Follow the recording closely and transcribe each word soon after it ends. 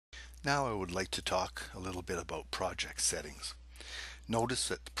Now I would like to talk a little bit about project settings. Notice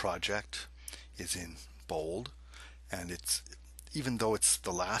that the project is in bold, and it's, even though it's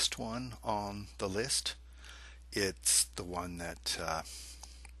the last one on the list, it's the one that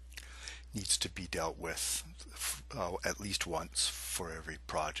needs to be dealt with at least once for every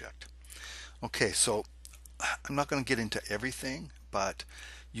project. Okay, so I'm not going to get into everything, but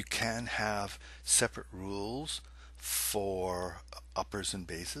you can have separate rules for uppers and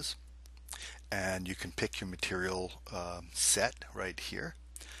bases, and you can pick your material set right here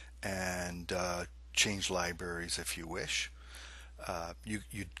and change libraries if you wish.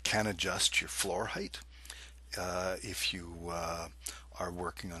 You can adjust your floor height if you are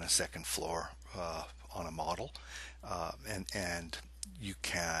working on a second floor on a model, and you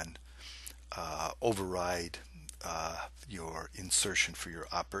can override your insertion for your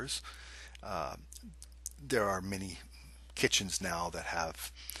uppers. Uh, there are many kitchens now that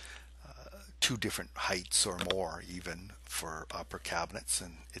have two different heights or more even for upper cabinets,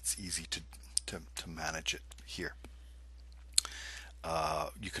 and it's easy to manage it here.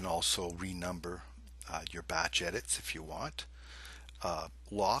 You can also renumber your batch edits if you want.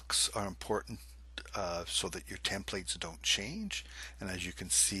 Locks are important so that your templates don't change, and as you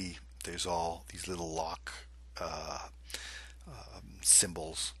can see, there's all these little lock uh,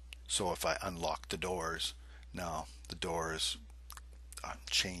 symbols. So if I unlock the doors, now the doors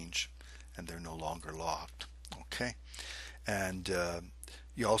change and they're no longer locked. Okay, and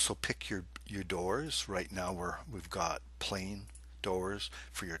you also pick your doors. Right now we've got plain doors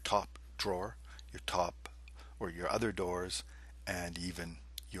for your top drawer, your top or your other doors, and even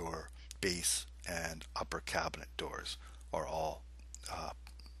your base and upper cabinet doors are all uh,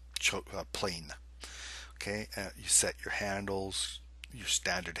 plain. Okay, you set your handles, your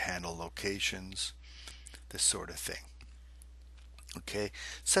standard handle locations, this sort of thing. Okay,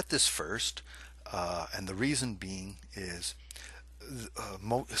 set this first, and the reason being is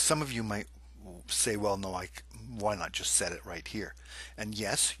some of you might say, well, no, why not just set it right here? And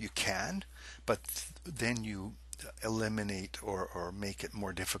yes, you can, but then you eliminate or make it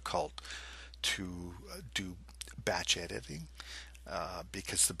more difficult to do batch editing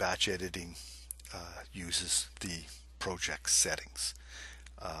because the batch editing uses the project settings.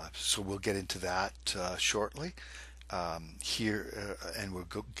 So we'll get into that shortly here, and we'll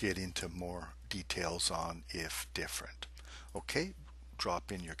get into more details on if different. Okay,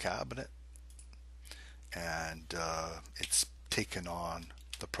 drop in your cabinet, and it's taken on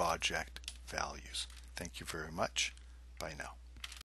the project values. Thank you very much. Bye now.